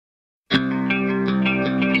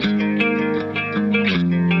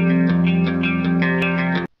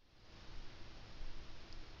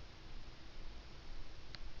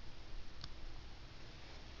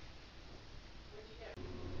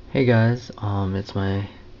Hey guys, it's my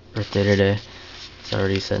birthday today. It's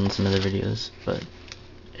already said in some other videos, but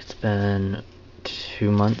it's been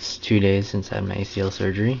 2 months, 2 days since I had my ACL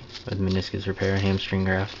surgery with meniscus repair, hamstring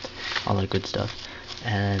graft, all that good stuff.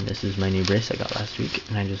 And this is my new brace I got last week,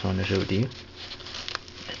 and I just wanted to show it to you.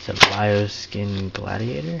 It's a Bioskin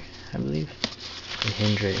Gladiator, I believe. The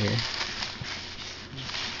hinge right here.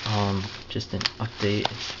 Just an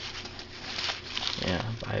update. Yeah,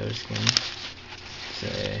 Bioskin.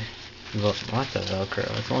 Lots of Velcro.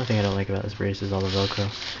 That's the only thing I don't like about this brace is all the Velcro.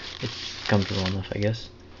 It's comfortable enough, I guess.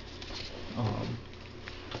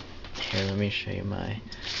 Here, let me show you my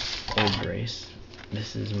old brace.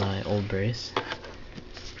 This is my old brace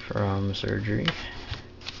from surgery.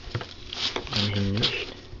 Unhinged.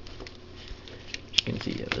 As you can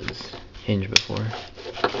see, it was hinged before.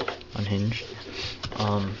 Unhinged.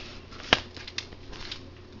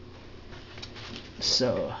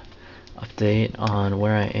 So, update on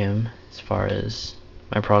where I am as far as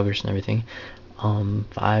my progress and everything.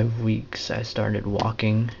 5 weeks I started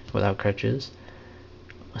walking without crutches,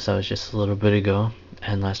 so it's just a little bit ago,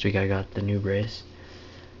 and last week I got the new brace,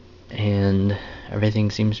 and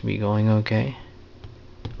everything seems to be going okay.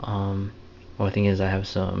 One thing is I have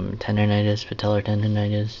some tendonitis, patellar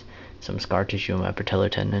tendonitis, some scar tissue in my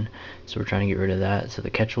patellar tendon, so we're trying to get rid of that so the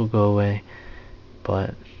catch will go away.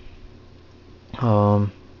 But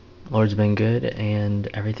Lord's been good, and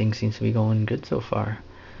everything seems to be going good so far.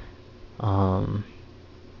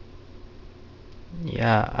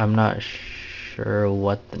 Yeah, I'm not sure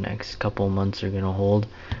what the next couple months are gonna hold.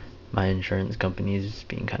 My insurance company is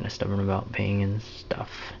being kind of stubborn about paying and stuff.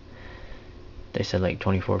 They said like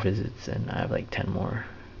 24 visits, and I have like 10 more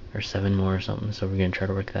or 7 more or something, so we're gonna try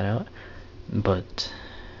to work that out. But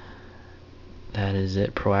that is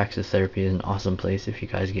it. Proaxis Therapy is an awesome place if you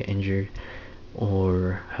guys get injured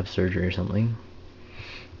or have surgery or something.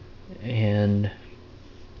 And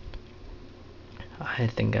I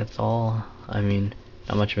think that's all. I mean,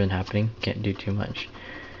 not much been happening, can't do too much,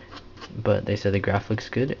 but they said the graph looks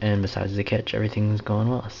good, and besides the catch, everything's going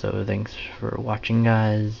well. So thanks for watching,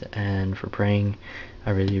 guys, and for praying.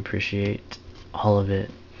 I really appreciate all of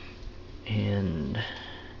it, and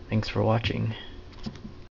thanks for watching.